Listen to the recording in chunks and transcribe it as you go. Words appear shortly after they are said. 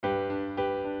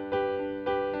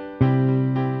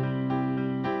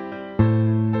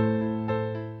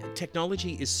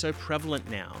technology is so prevalent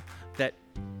now that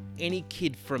any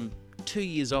kid from 2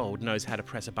 years old knows how to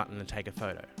press a button and take a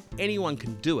photo. Anyone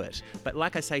can do it, but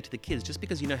like I say to the kids, just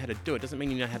because you know how to do it doesn't mean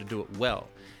you know how to do it well.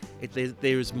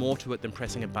 There is more to it than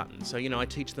pressing a button. So, I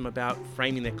teach them about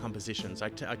framing their compositions. I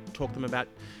talk them about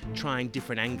trying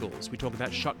different angles. We talk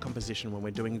about shot composition when we're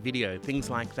doing video, things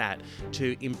like that,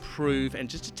 to improve and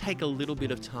just to take a little bit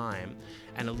of time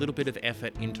and a little bit of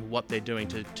effort into what they're doing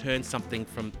to turn something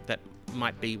from that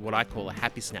might be what I call a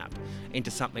happy snap into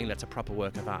something that's a proper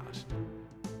work of art.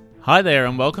 Hi there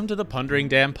and welcome to the Pondering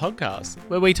Dan podcast,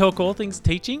 where we talk all things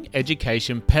teaching,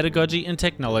 education, pedagogy and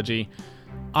technology.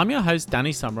 I'm your host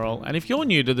Danny Summerall, and if you're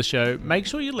new to the show, make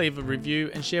sure you leave a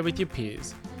review and share with your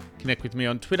peers. Connect with me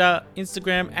on Twitter,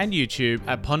 Instagram and YouTube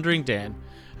at Pondering Dan,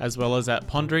 as well as at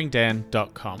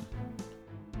ponderingdan.com.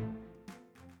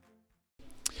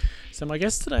 So my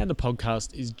guest today on the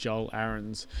podcast is Joel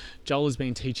Ahrens. Joel has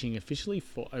been teaching officially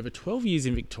for over 12 years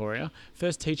in Victoria,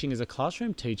 first teaching as a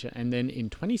classroom teacher and then in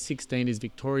 2016 is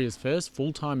Victoria's first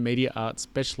full-time media arts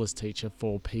specialist teacher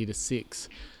for P to 6.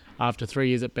 After 3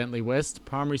 years at Bentley West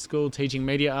Primary School teaching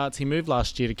media arts, he moved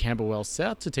last year to Camberwell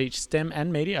South to teach STEM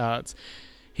and media arts.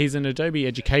 He's an Adobe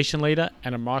education leader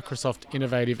and a Microsoft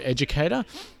innovative educator.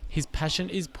 His passion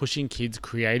is pushing kids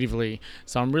creatively.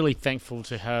 So I'm really thankful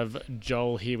to have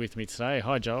Joel here with me today.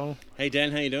 Hi, Joel. Hey,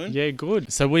 Dan, how you doing? Yeah,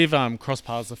 good. So we've crossed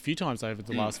paths a few times over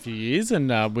the last few years, and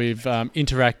we've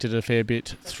interacted a fair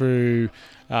bit through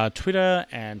Twitter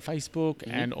and Facebook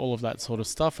and all of that sort of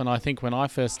stuff. And I think when I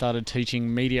first started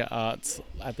teaching media arts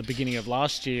at the beginning of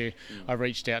last year, I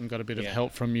reached out and got a bit of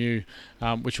help from you,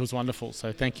 which was wonderful.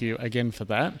 So thank you again for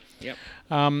that. Yep.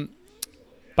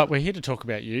 But we're here to talk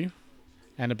about you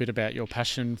and a bit about your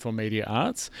passion for media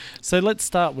arts. So let's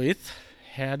start with,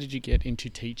 how did you get into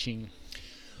teaching?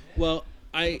 Well,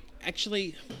 it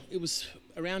was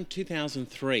around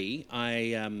 2003,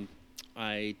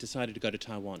 I decided to go to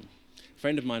Taiwan. A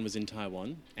friend of mine was in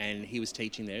Taiwan and he was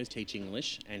teaching there, he was teaching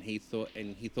English, and he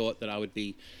thought that I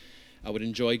would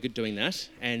enjoy doing that.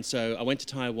 And so I went to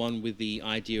Taiwan with the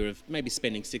idea of maybe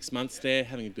spending 6 months there,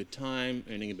 having a good time,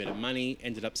 earning a bit of money,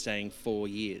 ended up staying 4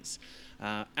 years.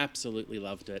 Absolutely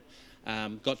loved it.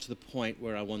 Got to the point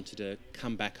where I wanted to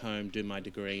come back home, do my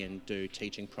degree and do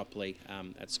teaching properly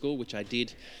at school, which I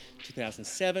did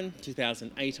 2007,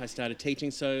 2008 I started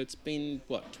teaching. So it's been,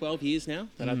 12 years now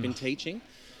that I've been teaching.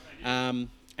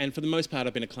 And for the most part,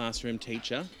 I've been a classroom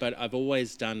teacher, but I've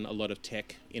always done a lot of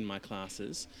tech in my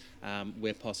classes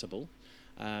where possible.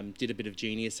 Did a bit of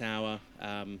Genius Hour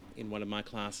in one of my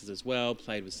classes as well,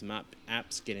 played with some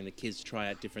apps, getting the kids to try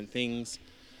out different things.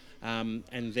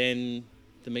 And then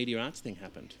the media arts thing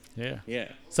happened. Yeah.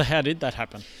 So how did that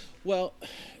happen? Well,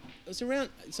 it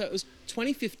was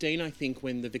 2015, I think,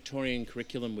 when the Victorian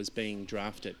curriculum was being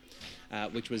drafted,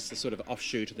 which was the sort of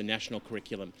offshoot of the national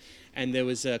curriculum. And there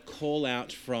was a call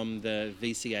out from the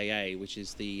VCAA, which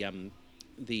is the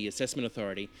assessment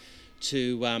authority,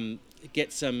 to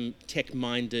get some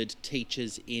tech-minded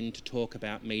teachers in to talk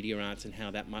about media arts and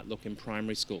how that might look in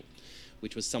primary school,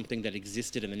 which was something that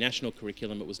existed in the national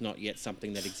curriculum. It was not yet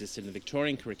something that existed in the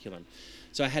Victorian curriculum.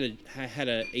 So I had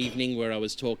an evening where I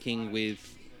was talking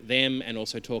with them and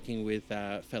also talking with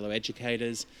fellow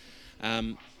educators.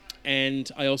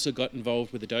 And I also got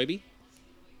involved with Adobe.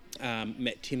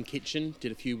 Met Tim Kitchen,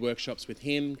 did a few workshops with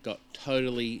him, got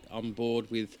totally on board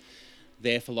with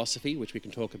their philosophy, which we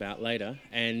can talk about later.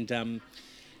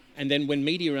 And then when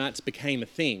media arts became a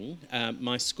thing,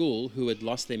 my school, who had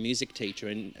lost their music teacher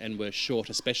and were short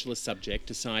a specialist subject,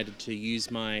 decided to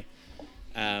use my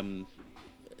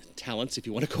talents, if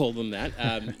you want to call them that,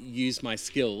 use my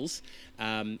skills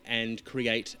and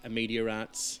create a media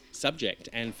arts subject.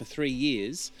 And for 3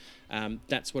 years,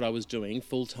 that's what I was doing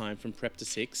full-time from Prep to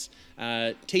 6,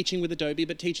 teaching with Adobe,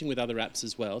 but teaching with other apps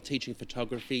as well, teaching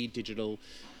photography, digital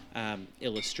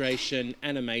illustration,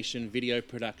 animation, video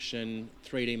production,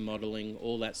 3D modeling,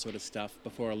 all that sort of stuff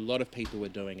before a lot of people were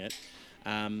doing it.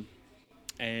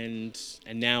 And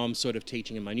now I'm sort of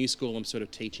teaching in my new school, I'm sort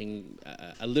of teaching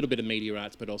a little bit of media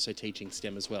arts, but also teaching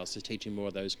STEM as well. So teaching more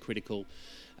of those critical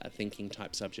thinking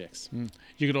type subjects.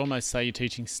 You could almost say you're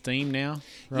teaching STEAM now,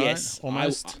 right? Yes,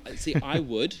 almost. I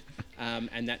would,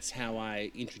 and that's how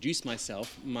I introduce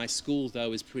myself. My school,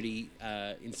 though, is pretty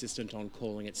insistent on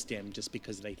calling it STEM, just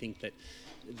because they think that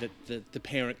the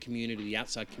parent community, the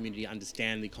outside community,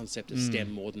 understand the concept of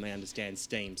STEM more than they understand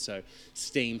STEAM. So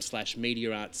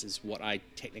STEAM/media arts is what I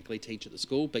technically teach at the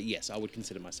school. But yes, I would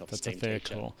consider myself a STEAM teacher. That's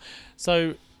a fair call.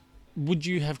 So would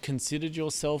you have considered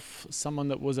yourself someone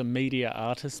that was a media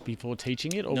artist before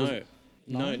teaching it? Or No.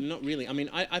 No, not really. I mean,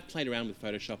 I've played around with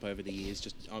Photoshop over the years,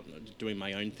 just doing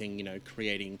my own thing, you know,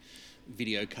 creating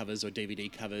video covers or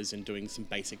DVD covers and doing some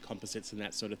basic composites and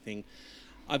that sort of thing.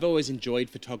 I've always enjoyed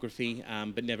photography,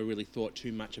 but never really thought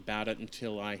too much about it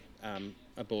until I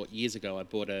bought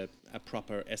a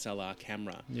proper SLR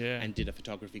camera and did a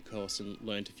photography course and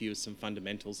learned some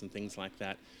fundamentals and things like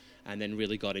that, and then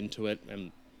really got into it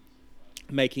and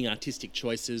making artistic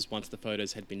choices once the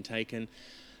photos had been taken.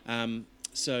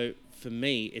 So for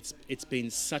me, it's been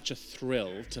such a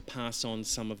thrill to pass on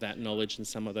some of that knowledge and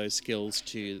some of those skills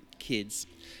to kids.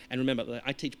 And remember,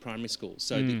 I teach primary school,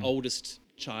 so the oldest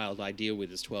child I deal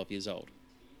with is 12 years old.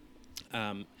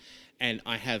 And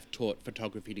I have taught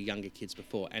photography to younger kids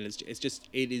before, and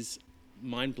it is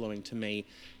mind-blowing to me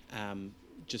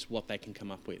just what they can come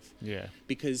up with. Yeah.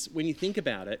 Because when you think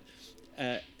about it,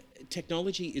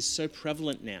 technology is so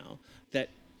prevalent now that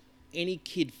any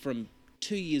kid from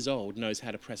 2 years old knows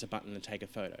how to press a button and take a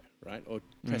photo, right? Or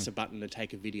press a button and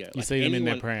take a video. You see them in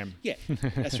their pram. Yeah,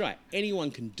 that's right.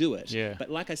 Anyone can do it. Yeah. But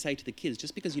like I say to the kids,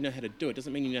 just because you know how to do it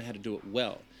doesn't mean you know how to do it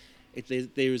well.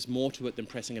 There is more to it than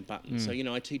pressing a button. So, you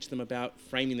know, I teach them about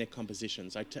framing their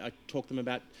compositions. I talk them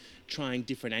about trying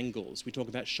different angles. We talk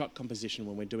about shot composition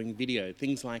when we're doing video,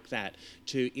 things like that,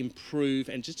 to improve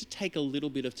and just to take a little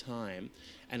bit of time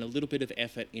and a little bit of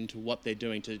effort into what they're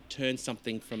doing to turn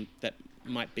something from that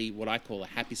might be what I call a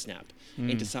happy snap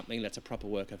into something that's a proper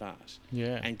work of art.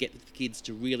 Yeah. And get the kids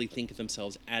to really think of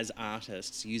themselves as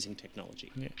artists using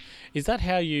technology. Yeah. Is that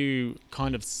how you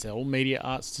kind of sell media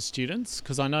arts to students?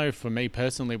 Because I know for me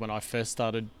personally, when I first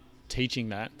started teaching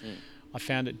that, I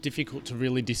found it difficult to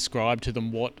really describe to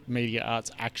them what media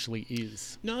arts actually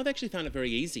is. No, I've actually found it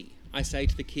very easy. I say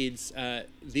to the kids,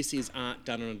 this is art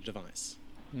done on a device.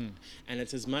 And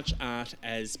it's as much art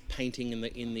as painting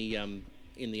in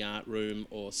the art room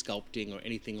or sculpting or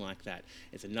anything like that.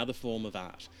 It's another form of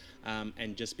art.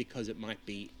 And just because it might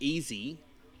be easy,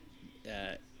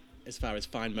 as far as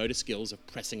fine motor skills of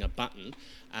pressing a button,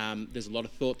 there's a lot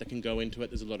of thought that can go into it.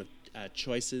 There's a lot of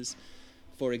choices.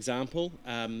 For example,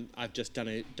 I've just done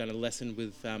a lesson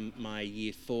with my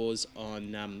year 4s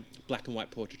on black and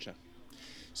white portraiture.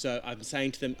 So I'm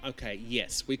saying to them, okay,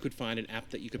 yes, we could find an app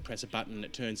that you could press a button and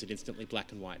it turns it instantly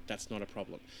black and white. That's not a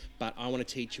problem. But I want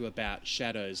to teach you about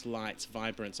shadows, lights,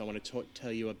 vibrance. I want to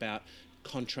tell you about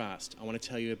contrast. I want to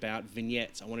tell you about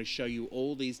vignettes. I want to show you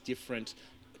all these different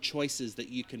choices that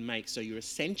you can make. So you're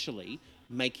essentially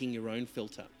making your own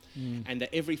filter. And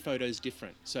that every photo is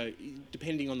different. So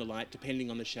depending on the light,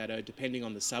 depending on the shadow, depending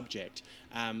on the subject,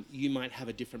 you might have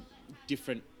a different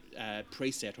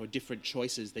preset or different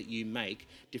choices that you make,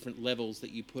 different levels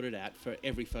that you put it at for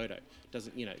every photo.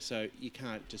 So you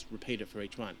can't just repeat it for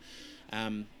each one.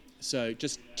 So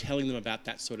just telling them about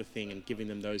that sort of thing and giving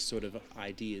them those sort of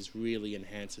ideas really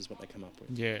enhances what they come up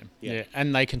with. Yeah.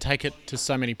 And they can take it to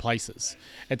so many places.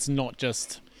 It's not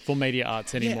just for media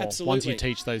arts anymore once you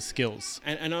teach those skills.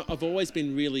 And I've always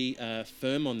been really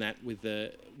firm on that with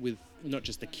not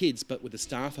just the kids, but with the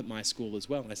staff at my school as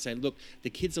well. I say, look, the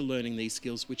kids are learning these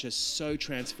skills which are so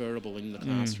transferable in the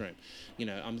classroom. You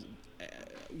know,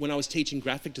 when I was teaching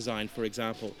graphic design, for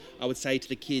example, I would say to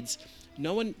the kids,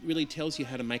 no one really tells you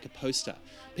how to make a poster.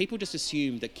 People just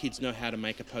assume that kids know how to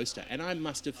make a poster. And I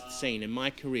must have seen in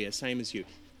my career, same as you,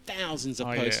 thousands of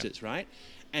posters, right?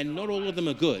 And not all of them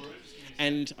are good.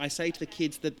 And I say to the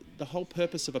kids that the whole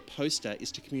purpose of a poster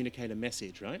is to communicate a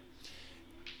message, right?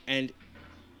 And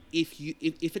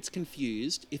if it's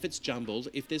confused, if it's jumbled,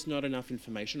 if there's not enough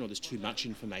information or there's too much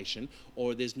information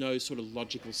or there's no sort of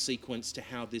logical sequence to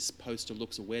how this poster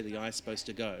looks or where the eye's supposed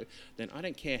to go, then I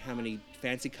don't care how many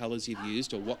fancy colours you've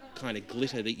used or what kind of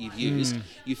glitter that you've used,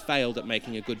 you failed at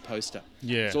making a good poster.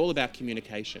 Yeah. It's all about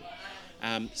communication.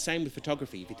 Same with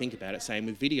photography, if you think about it, same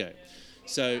with video.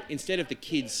 So instead of the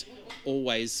kids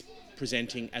always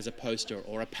presenting as a poster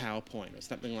or a PowerPoint or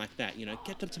something like that, you know,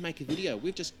 get them to make a video.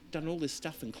 We've just done all this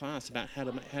stuff in class about how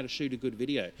to shoot a good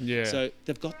video. Yeah. So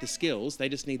they've got the skills, they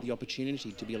just need the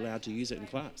opportunity to be allowed to use it in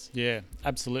class. Yeah,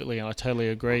 absolutely, and I totally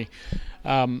agree.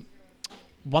 One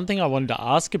thing I wanted to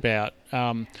ask about,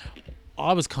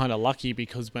 I was kind of lucky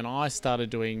because when I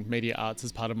started doing media arts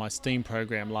as part of my STEAM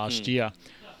program last year,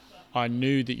 I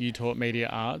knew that you taught media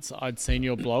arts. I'd seen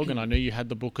your blog and I knew you had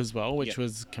the book as well, which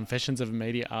was Confessions of a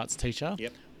Media Arts Teacher,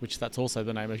 which that's also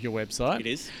the name of your website. It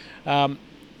is.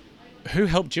 Who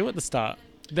helped you at the start?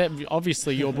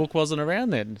 Obviously your book wasn't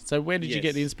around then. So where did you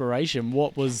get the inspiration?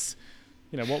 What was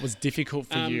difficult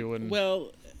for you? And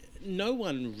well, no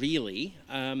one really.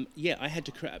 I had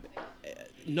to.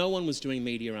 No one was doing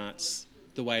media arts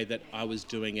the way that I was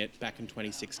doing it back in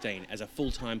 2016 as a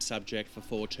full-time subject for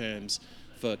 4 terms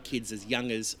for kids as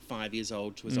young as 5 years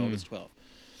old to as old as 12.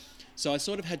 So I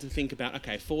sort of had to think about,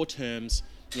 okay, 4 terms,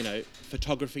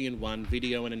 photography in one,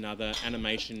 video in another,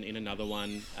 animation in another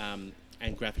one,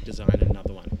 and graphic design in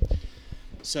another one.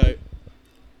 So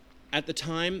at the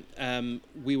time,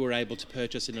 we were able to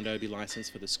purchase an Adobe license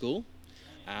for the school,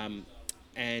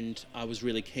 and I was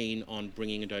really keen on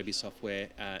bringing Adobe software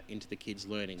into the kids'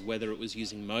 learning, whether it was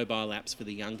using mobile apps for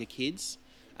the younger kids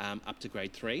up to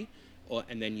grade 3,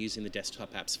 and then using the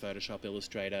desktop apps, Photoshop,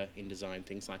 Illustrator, InDesign,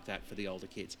 things like that for the older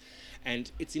kids.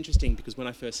 And it's interesting because when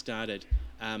I first started,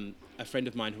 a friend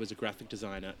of mine who was a graphic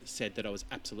designer said that I was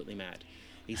absolutely mad.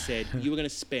 He said, you were going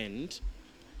to spend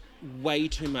way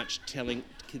too much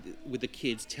with the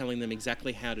kids, telling them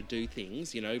exactly how to do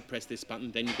things, press this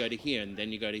button, then you go to here, and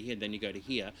then you go to here, and then you go to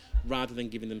here, rather than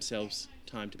giving themselves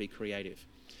time to be creative.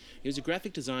 He was a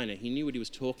graphic designer. He knew what he was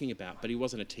talking about, but he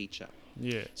wasn't a teacher.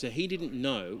 Yeah. So he didn't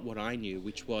know what I knew,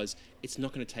 which was it's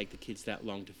not going to take the kids that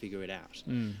long to figure it out.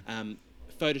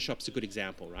 Photoshop's a good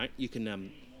example, right? You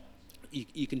can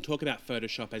you can talk about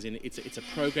Photoshop as in it's a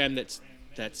program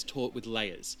that's taught with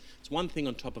layers. It's one thing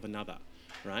on top of another,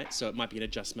 right? So it might be an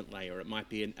adjustment layer, or it might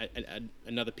be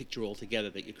another picture altogether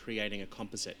that you're creating a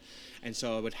composite. And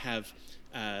so I would have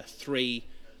 3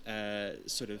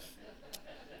 sort of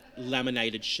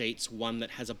laminated sheets, one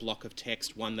that has a block of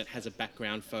text, one that has a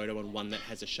background photo, and one that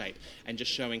has a shape, and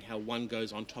just showing how one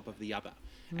goes on top of the other.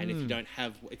 And if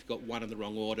you've got one in the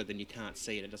wrong order, then you can't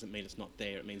see it. It doesn't mean it's not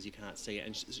there. It means you can't see it.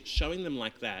 And showing them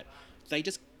like that,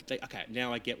 okay,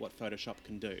 now I get what Photoshop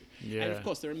can do. Yeah. And of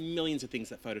course, there are millions of things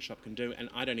that Photoshop can do, and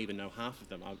I don't even know half of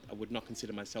them. I would not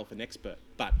consider myself an expert,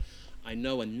 but I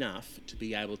know enough to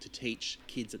be able to teach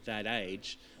kids at that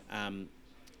age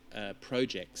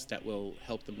projects that will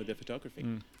help them with their photography.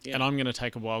 Yeah. And I'm going to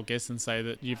take a wild guess and say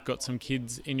that you've got some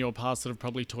kids in your past that have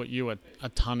probably taught you a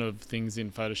ton of things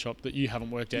in Photoshop that you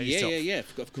haven't worked out yourself. Yeah,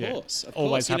 of course. Of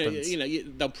Always course.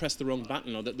 happens. They'll press the wrong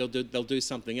button, or they'll do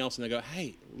something else, and they go,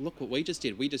 hey, look what we just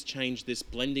did. We just changed this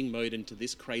blending mode into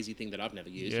this crazy thing that I've never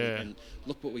used, and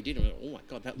look what we did. And we're like, oh my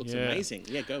God, that looks amazing.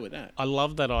 Yeah, go with that. I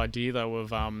love that idea, though,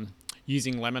 of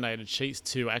using laminated sheets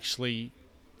to actually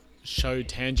show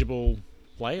tangible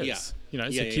layers.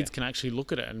 Kids can actually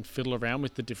look at it and fiddle around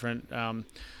with the different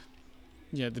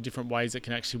the different ways it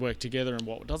can actually work together, and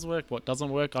what does work, what doesn't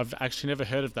work. I've actually never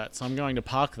heard of that, so I'm going to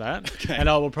park that, and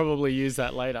I will probably use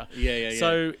that later.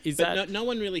 So no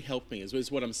one really helped me,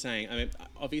 is what I'm saying. I mean,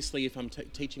 obviously, if I'm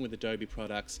teaching with Adobe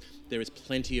products, there is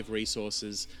plenty of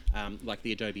resources, like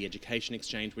the Adobe Education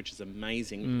Exchange, which is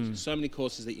amazing. So many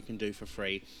courses that you can do for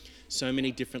free. So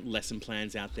many different lesson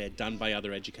plans out there done by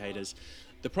other educators.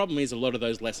 The problem is a lot of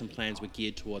those lesson plans were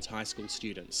geared towards high school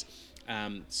students.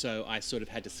 So I sort of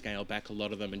had to scale back a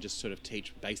lot of them and just sort of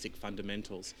teach basic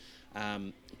fundamentals.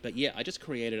 But yeah, I just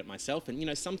created it myself.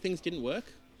 And, some things didn't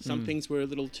work. Some things were a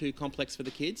little too complex for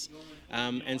the kids.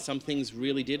 And some things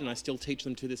really did, and I still teach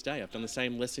them to this day. I've done the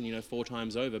same lesson, 4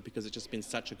 times over because it's just been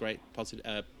such a great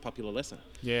popular lesson.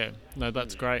 Yeah, no,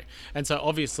 that's great. And so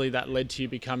obviously that led to you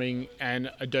becoming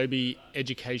an Adobe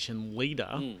Education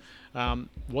Leader.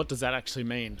 What does that actually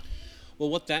mean? Well,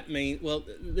 what that means,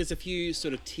 there's a few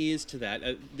sort of tiers to that.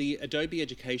 The Adobe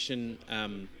Education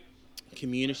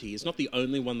community is not the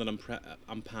only one that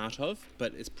I'm part of,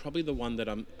 but it's probably the one that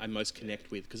I most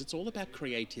connect with, because it's all about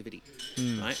creativity,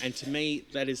 right? And to me,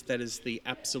 that is the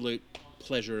absolute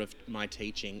pleasure of my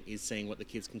teaching, is seeing what the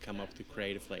kids can come up with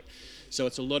creatively. So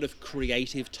it's a lot of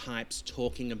creative types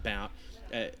talking about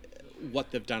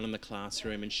what they've done in the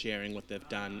classroom and sharing what they've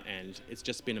done, and it's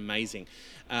just been amazing.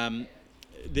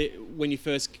 When you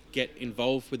first get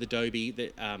involved with Adobe,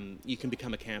 you can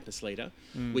become a campus leader,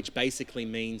 which basically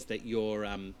means that you're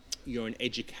an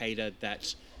educator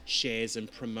that shares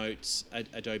and promotes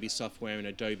Adobe software and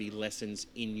Adobe lessons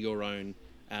in your own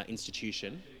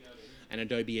institution. An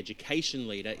Adobe Education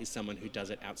Leader is someone who does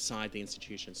it outside the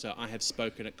institution. So I have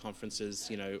spoken at conferences,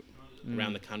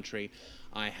 around the country.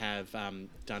 I have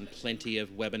done plenty of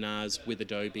webinars with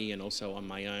Adobe and also on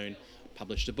my own.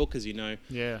 Published a book, as you know,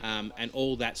 and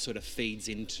all that sort of feeds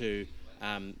into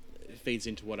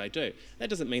what I do. That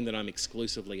doesn't mean that I'm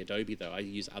exclusively Adobe, though. I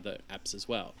use other apps as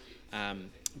well,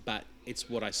 but it's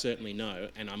what I certainly know,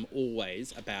 and I'm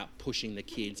always about pushing the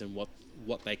kids and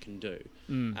what they can do.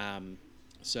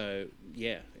 So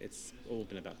yeah, it's all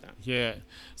been about that. Yeah.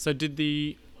 So did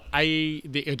the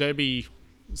Adobe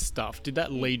stuff, did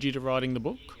that lead you to writing the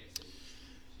book?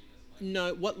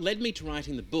 No, what led me to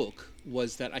writing the book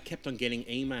was that I kept on getting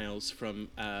emails from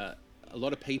a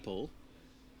lot of people.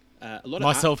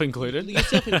 Myself included.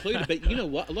 Yourself included, but you know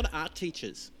what? A lot of art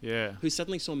teachers who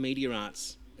suddenly saw media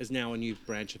arts as now a new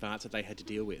branch of arts that they had to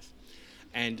deal with.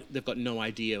 and they've got no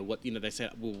idea what, they say,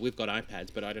 well, we've got iPads,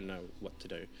 but I don't know what to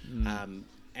do.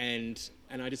 And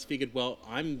I just figured, well,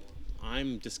 I'm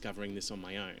discovering this on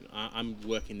my own. I'm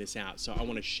working this out, so I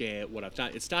want to share what I've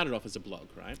done. It started off as a blog,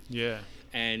 right? Yeah.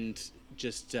 And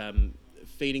just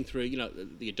feeding through,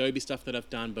 the Adobe stuff that I've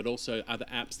done, but also other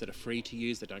apps that are free to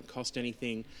use that don't cost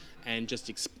anything, and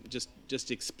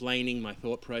just explaining my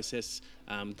thought process,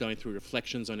 going through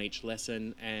reflections on each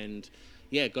lesson, and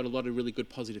yeah, got a lot of really good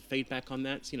positive feedback on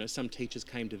that. Some teachers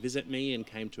came to visit me and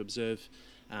came to observe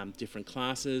different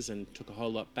classes and took a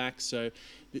whole lot back. So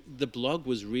the blog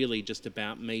was really just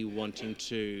about me wanting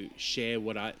to share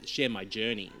my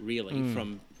journey, really,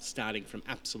 from starting from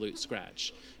absolute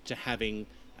scratch to having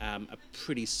a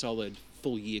pretty solid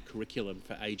full year curriculum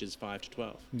for ages 5 to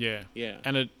 12. Yeah. Yeah.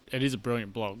 And it is a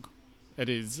brilliant blog. It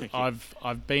is. Thank you.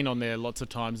 I've been on there lots of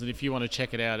times, and if you want to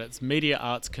check it out, it's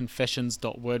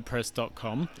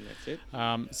mediaartsconfessions.wordpress.com. That's it.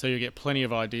 So you'll get plenty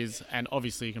of ideas, and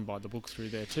obviously you can buy the book through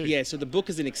there too. Yeah, so the book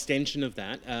is an extension of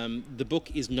that. The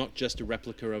book is not just a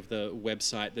replica of the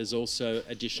website. There's also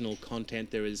additional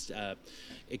content. There is,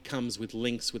 it comes with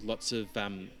links with lots of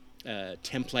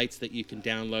templates that you can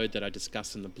download that I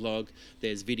discuss in the blog.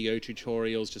 There's video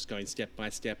tutorials just going step by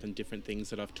step and different things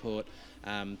that I've taught.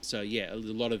 So yeah, a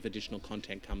lot of additional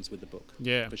content comes with the book.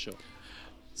 Yeah, for sure.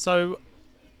 So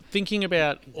thinking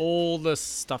about all the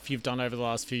stuff you've done over the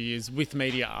last few years with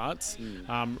media arts,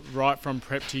 right from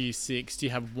prep to year 6, do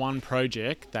you have one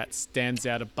project that stands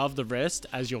out above the rest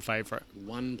as your favourite?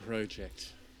 One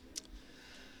project.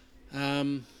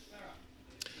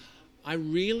 I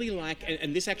really like,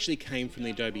 and this actually came from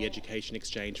the Adobe Education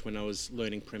Exchange when I was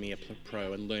learning Premiere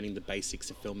Pro and learning the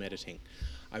basics of film editing.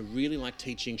 I really like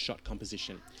teaching shot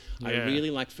composition. Yeah. I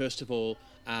really like, first of all,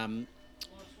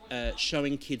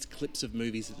 showing kids clips of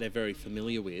movies that they're very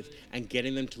familiar with and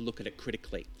getting them to look at it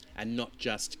critically and not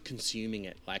just consuming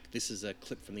it. Like, this is a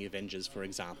clip from the Avengers, for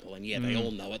example, and they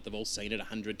all know it, they've all seen it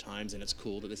 100 times, and it's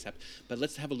cool that this happened. But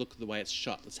let's have a look at the way it's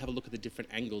shot. Let's have a look at the different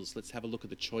angles. Let's have a look at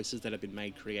the choices that have been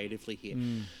made creatively here.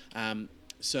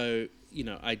 So,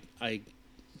 I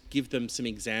give them some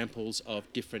examples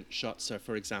of different shots. So,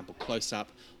 for example, close-up,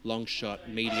 long shot,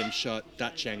 medium shot,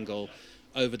 Dutch angle,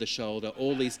 over the shoulder,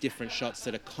 all these different shots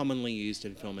that are commonly used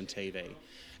in film and TV.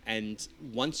 And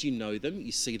once you know them,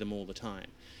 you see them all the time.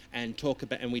 And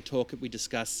we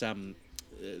discuss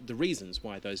the reasons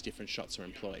why those different shots are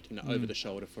employed, over the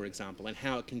shoulder, for example, and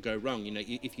how it can go wrong.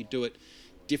 If you do it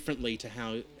differently to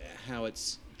how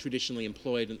it's traditionally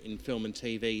employed in film and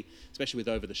TV, especially with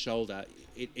over the shoulder,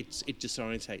 it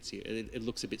disorientates you. It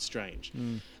looks a bit strange.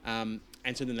 And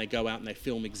so then they go out and they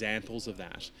film examples of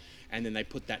that. And then they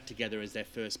put that together as their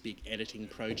first big editing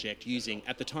project using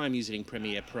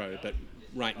Premiere Pro, but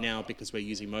right now, because we're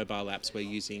using mobile apps, we're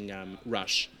using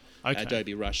Rush,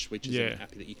 Adobe Rush, which is an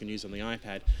app that you can use on the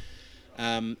iPad.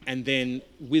 And then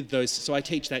with those, so I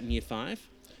teach that in year 5,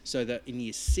 so that in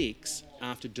year 6,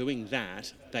 after doing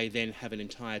that, they then have an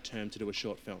entire term to do a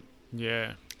short film.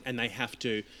 Yeah. And they have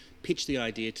to pitch the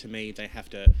idea to me, they have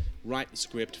to write the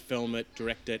script, film it,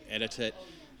 direct it, edit it,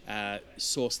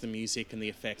 source the music and the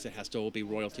effects. It has to all be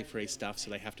royalty-free stuff, so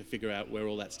they have to figure out where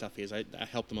all that stuff is. I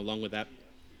help them along with that.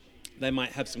 They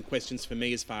might have some questions for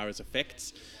me as far as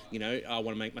effects. I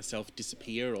want to make myself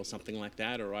disappear or something like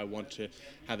that, or I want to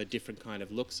have a different kind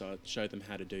of look, so I show them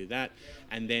how to do that.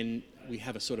 And then we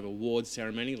have a sort of award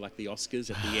ceremony like the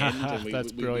Oscars at the end. And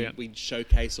That's brilliant. We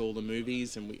showcase all the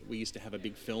movies, and we used to have a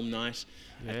big film night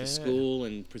at the school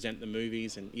and present the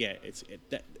movies. And I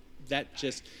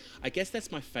guess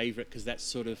that's my favourite, because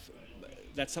that's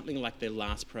something like their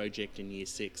last project in year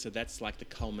 6. So that's like the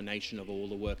culmination of all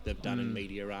the work they've done in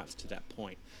media arts to that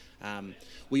point.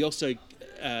 We also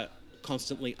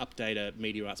constantly update a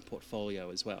media arts portfolio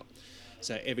as well.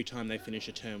 So every time they finish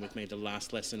a term with me, the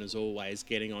last lesson is always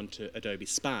getting onto Adobe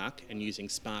Spark and using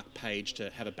Spark Page to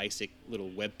have a basic little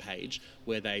web page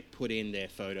where they put in their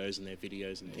photos and their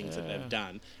videos and things that they've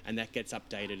done, and that gets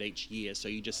updated each year, so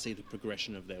you just see the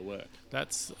progression of their work.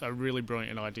 That's a really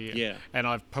brilliant idea. Yeah. And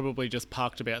I've probably just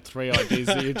parked about 3 ideas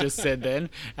that you just said then,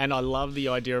 and I love the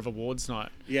idea of awards night.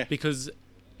 Yeah. Because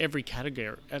every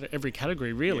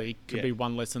category really could be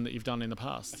one lesson that you've done in the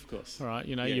past. Of course. All right,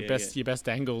 your best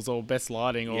angles or best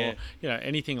lighting or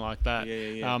anything like that.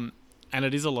 And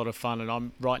it is a lot of fun, and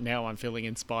I'm feeling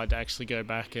inspired to actually go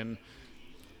back and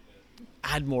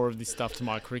add more of this stuff to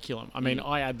my curriculum. I mean,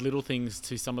 I add little things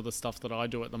to some of the stuff that I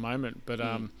do at the moment, but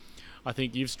I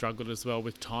think you've struggled as well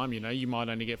with time. You might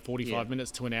only get 45 minutes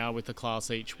to an hour with the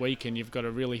class each week, and you've got to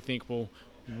really think, well,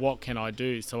 what can I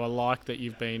do? So I like that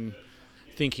you've been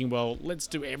thinking, well, let's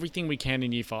do everything we can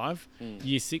in year 5.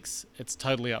 Year 6, it's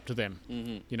totally up to them.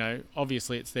 You know,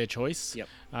 obviously it's their choice. Yep.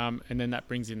 And then that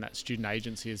brings in that student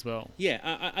agency as well.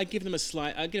 Yeah, I give them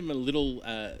I give them a little.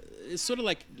 It's sort of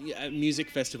like a music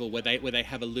festival where they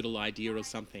have a little idea or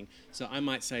something. So I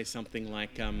might say something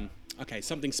like, okay,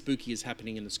 something spooky is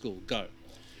happening in the school. Go.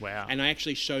 Wow. And I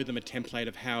actually show them a template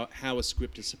of how a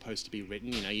script is supposed to be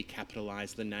written. You know, you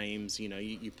capitalize the names. You know,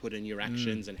 you put in your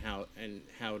actions and how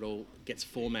it all gets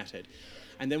formatted.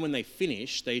 And then when they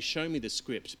finish, they show me the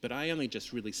script, but I only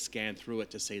just really scan through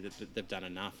it to see that they've done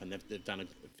enough and they've done a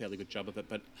fairly good job of it.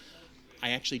 But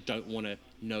I actually don't want to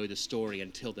know the story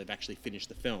until they've actually finished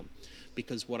the film,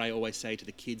 because what I always say to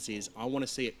the kids is I want to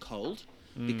see it cold,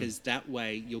 because that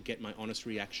way you'll get my honest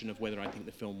reaction of whether I think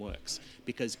the film works.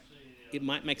 Because it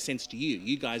might make sense to you.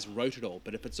 You guys wrote it all,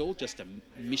 but if it's all just a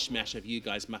mishmash of you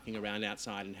guys mucking around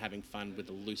outside and having fun with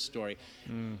a loose story,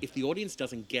 if the audience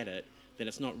doesn't get it, then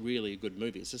it's not really a good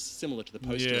movie. It's just similar to the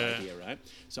poster idea, right?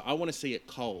 So I want to see it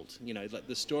cold. You know, like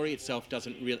the story itself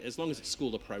doesn't really, as long as it's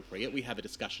school appropriate, we have a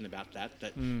discussion about that,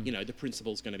 you know, the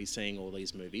principal's going to be seeing all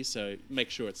these movies, so make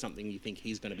sure it's something you think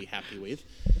he's going to be happy with.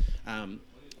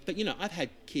 But, you know, I've had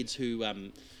kids who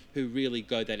really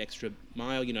go that extra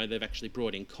mile. You know, they've actually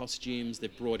brought in costumes,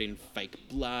 they've brought in fake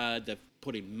blood, they've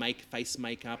put in face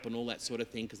makeup and all that sort of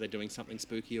thing because they're doing something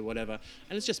spooky or whatever.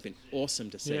 And it's just been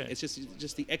awesome to see. Yeah. It's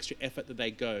just the extra effort that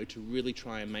they go to really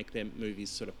try and make their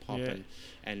movies sort of pop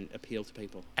and appeal to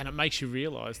people. And it makes you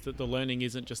realise that the learning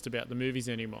isn't just about the movies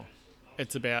anymore.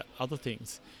 It's about other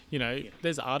things. You know,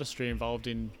 there's artistry involved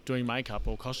in doing makeup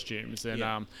or costumes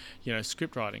and, you know,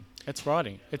 script writing. It's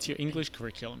writing. It's your English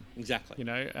curriculum. Exactly. You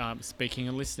know, speaking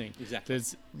and listening. Exactly.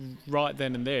 There's right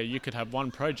then and there, you could have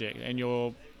one project and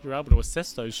you're able to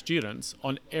assess those students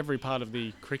on every part of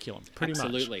the curriculum, pretty much.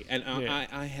 Absolutely. And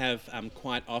I have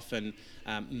quite often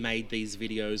made these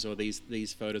videos or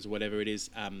these photos or whatever it is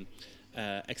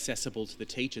accessible to the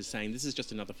teachers, saying this is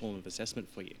just another form of assessment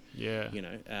for you. Yeah. You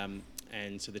know,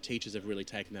 and so the teachers have really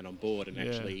taken that on board and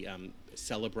actually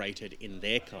celebrated in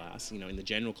their class, you know, in the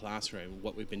general classroom,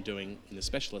 what we've been doing in the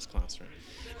specialist classroom.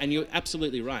 And you're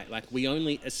absolutely right. Like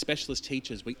as specialist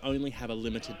teachers, we only have a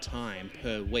limited time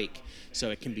per week.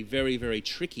 So it can be very, very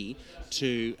tricky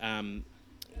to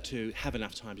have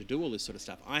enough time to do all this sort of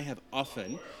stuff. I have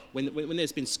often, when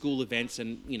there's been school events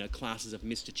and, you know, classes have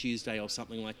missed a Tuesday or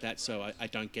something like that, so I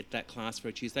don't get that class for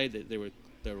a Tuesday,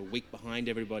 they're a week behind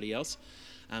everybody else.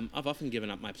 I've often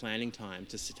given up my planning time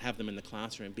to have them in the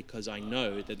classroom because I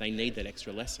know that they need that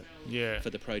extra lesson for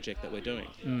the project that we're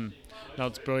doing. No,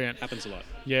 it's brilliant. Happens a lot.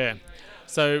 Yeah.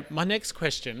 So my next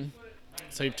question,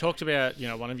 so you've talked about, you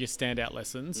know, one of your standout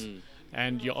lessons,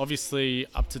 and you're obviously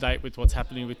up to date with what's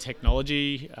happening with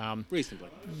technology.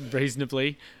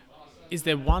 Reasonably. Is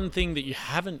there one thing that you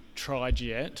haven't tried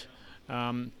yet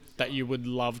that you would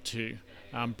love to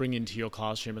bring into your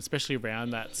classroom, especially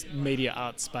around that media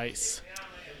art space?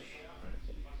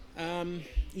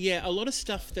 Yeah, a lot of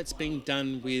stuff that's being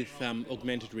done with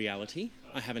augmented reality,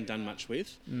 I haven't done much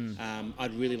with.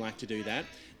 I'd really like to do that.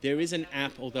 There is an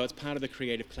app, although it's part of the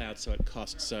Creative Cloud, so it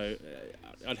costs. So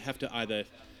I'd have to either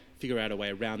figure out a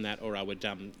way around that, or I would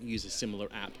use a similar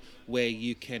app where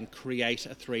you can create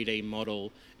a 3D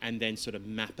model and then sort of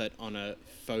map it on a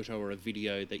photo or a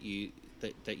video that you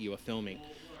are filming.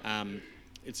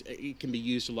 It can be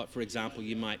used a lot. For example,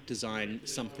 you might design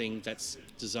something that's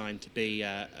designed to be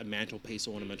a mantelpiece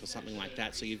ornament or something like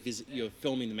that. So you're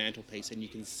filming the mantelpiece and you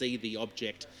can see the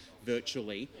object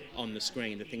virtually on the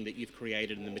screen, the thing that you've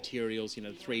created and the materials, you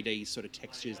know, the 3D sort of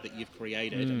textures that you've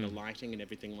created and the lighting and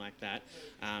everything like that.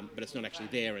 But it's not actually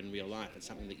there in real life. It's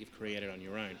something that you've created on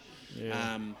your own.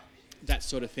 Yeah. That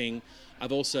sort of thing.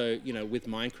 I've also, you know, with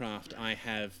Minecraft, I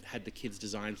have had the kids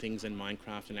design things in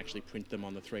Minecraft and actually print them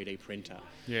on the 3D printer.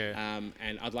 Yeah.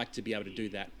 And I'd like to be able to do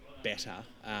that better.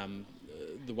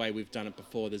 The way we've done it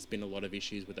before, there's been a lot of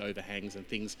issues with overhangs and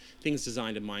things. Things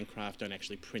designed in Minecraft don't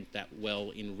actually print that well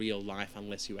in real life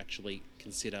unless you actually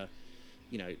consider,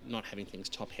 you know, not having things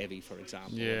top heavy, for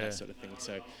example, or that sort of thing.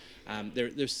 So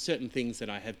there's certain things that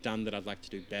I have done that I'd like to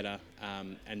do better,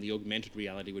 and the augmented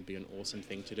reality would be an awesome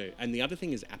thing to do. And the other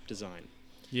thing is app design.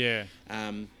 Yeah.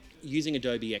 Using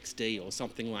Adobe XD or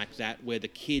something like that, where the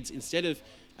kids, instead of,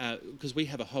 because we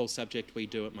have a whole subject we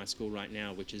do at my school right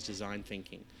now, which is design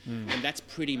thinking. And that's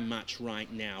pretty much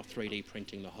right now 3D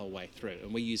printing the whole way through.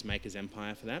 And we use Makers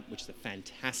Empire for that, which is a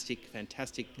fantastic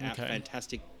app,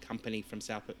 fantastic company from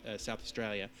South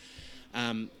Australia.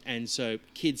 And so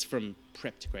kids from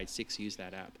prep to grade 6 use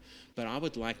that app. But I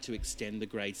would like to extend the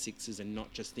grade 6s and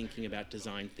not just thinking about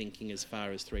design thinking as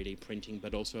far as 3D printing,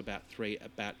 but also about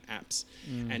apps.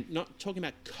 And not talking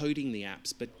about coding the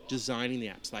apps, but designing the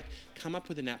apps. Like, come up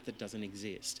with an app that doesn't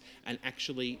exist and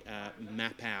actually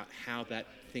map out how that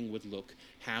thing would look,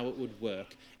 how it would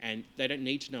work. And they don't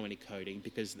need to know any coding,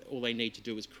 because all they need to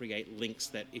do is create links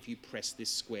that if you press this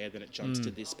square, then it jumps to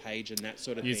this page and that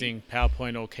sort of thing. Using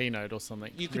PowerPoint or Keynote or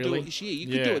something. You could really? do it. Yeah, you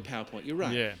could do it PowerPoint. You're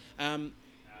right. Yeah.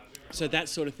 So that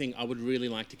sort of thing I would really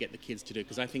like to get the kids to do,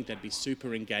 because I think they'd be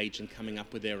super engaged in coming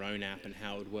up with their own app and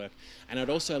how it would work. And I'd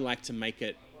also like to make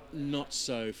it not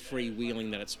so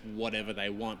freewheeling that it's whatever they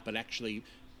want, but actually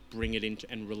bring it into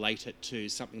and relate it to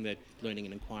something they're learning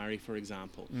in inquiry, for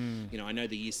example. You know, I know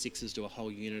the Year 6s do a whole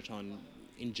unit on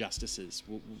injustices,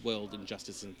 world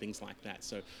injustices and things like that.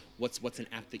 So what's an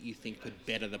app that you think could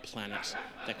better the planet,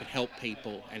 that could help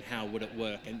people, and how would it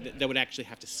work? And they would actually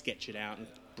have to sketch it out and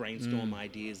brainstorm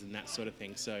ideas and that sort of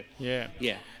thing. So yeah,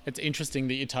 yeah, it's interesting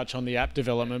that you touch on the app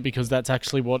development, because that's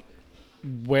actually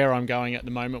where I'm going at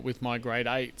the moment with my grade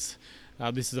 8s.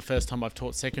 This is the first time I've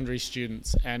taught secondary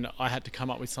students, and I had to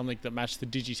come up with something that matched the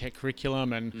Digitech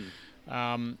curriculum. And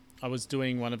I was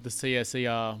doing one of the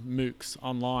CSER MOOCs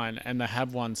online, and they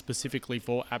have one specifically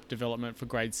for app development for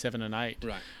grades 7 and 8.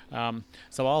 right.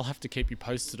 So I'll have to keep you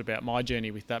posted about my journey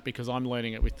with that, because I'm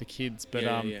learning it with the kids.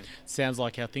 But sounds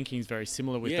like our thinking is very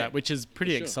similar with that, which is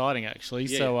pretty exciting, actually.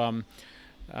 So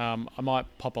I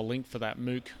might pop a link for that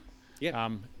MOOC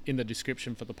in the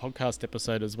description for the podcast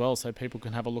episode as well, so people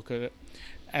can have a look at it.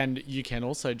 And you can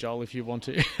also, Joel, if you want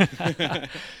to.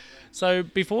 So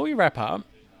before we wrap up,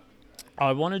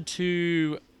 I wanted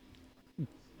to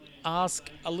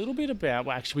ask a little bit about,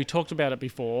 well, actually we talked about it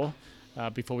before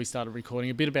we started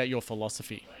recording, a bit about your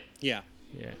philosophy. Yeah.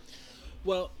 Yeah.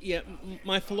 Well, yeah,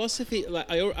 my philosophy, like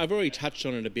I've already touched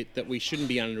on it a bit, that we shouldn't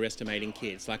be underestimating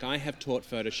kids. Like, I have taught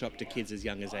Photoshop to kids as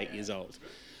young as 8 years old.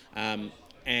 And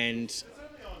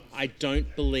I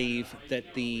don't believe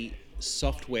that the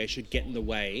software should get in the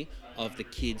way of the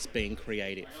kids being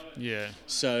creative. Yeah.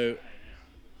 So,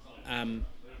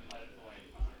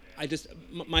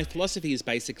 my philosophy is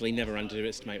basically never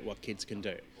underestimate what kids can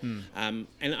do. And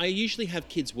I usually have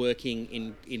kids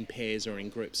working in pairs or in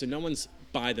groups. So no one's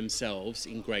by themselves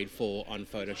in grade 4 on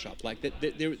Photoshop. Like,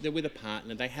 they're with a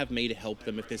partner. They have me to help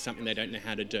them if there's something they don't know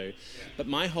how to do. But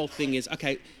my whole thing is,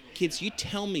 okay, kids, you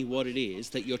tell me what it is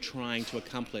that you're trying to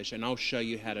accomplish, and I'll show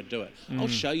you how to do it. I'll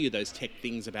show you those tech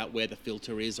things about where the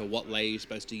filter is or what layer you're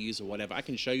supposed to use or whatever. I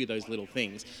can show you those little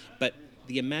things. But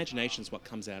the imagination is what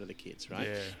comes out of the kids, right?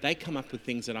 Yeah. They come up with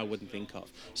things that I wouldn't think of.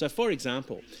 So, for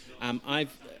example,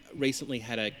 I've recently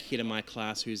had a kid in my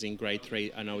class who's in grade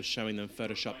 3, and I was showing them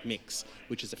Photoshop Mix,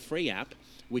 which is a free app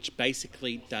which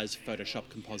basically does Photoshop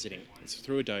compositing. It's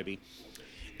through Adobe.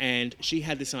 And she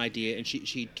had this idea, and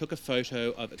she took a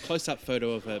close-up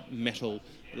photo of a metal,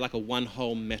 like a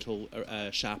one-hole metal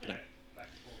sharpener.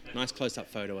 Nice close-up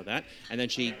photo of that. And then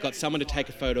she got someone to take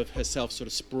a photo of herself sort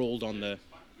of sprawled on the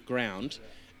ground,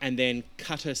 and then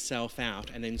cut herself out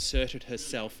and inserted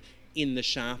herself in the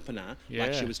sharpener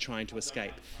like she was trying to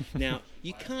escape. Now,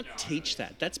 you can't teach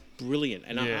that. That's brilliant.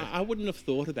 And I wouldn't have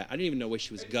thought of that. I didn't even know where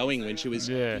she was going when she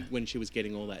was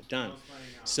getting all that done.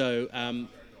 So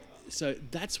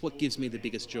that's what gives me the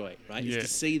biggest joy, right? Is to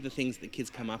see the things that kids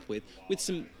come up with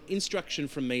some instruction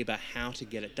from me about how to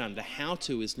get it done. The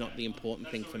how-to is not the important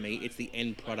thing for me; it's the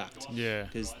end product. Yeah.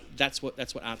 Because that's what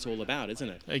art's all about, isn't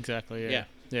it? Exactly. Yeah.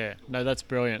 No, that's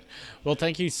brilliant. Well,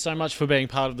 thank you so much for being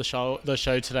part of the show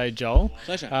today, Joel.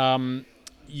 Pleasure.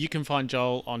 You can find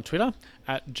Joel on Twitter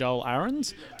at Joel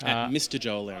Aarons. At Mr.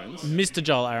 Joel Aarons. Mr.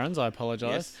 Joel Aarons, I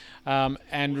apologise. Yes.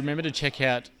 And remember to check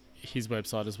out his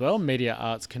website as well,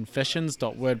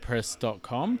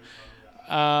 mediaartsconfessions.wordpress.com.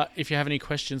 If you have any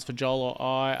questions for Joel or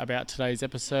I about today's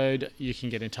episode, you can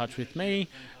get in touch with me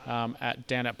at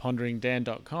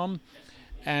dan@ponderingdan.com.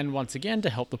 And once again, to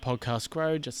help the podcast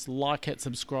grow, just like it,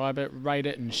 subscribe it, rate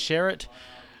it, and share it.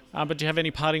 But do you have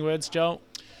any parting words, Joel?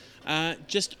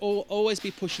 Just always be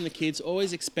pushing the kids.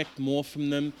 Always expect more from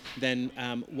them than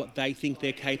what they think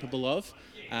they're capable of.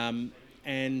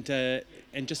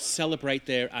 And just celebrate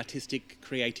their artistic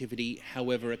creativity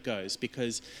however it goes,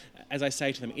 because as I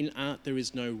say to them, in art there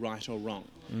is no right or wrong.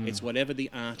 It's whatever the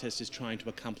artist is trying to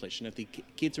accomplish, and if the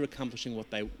kids are accomplishing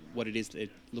what it is they're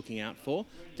looking out for,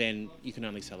 then you can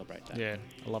only celebrate that. Yeah,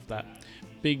 I love that.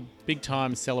 Big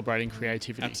time celebrating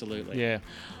creativity. Absolutely. Yeah.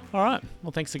 All right.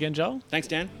 Well, thanks again, Joel. Thanks,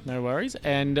 Dan. No worries.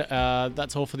 And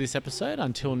that's all for this episode.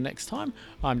 Until next time,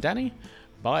 I'm Danny.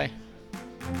 Bye.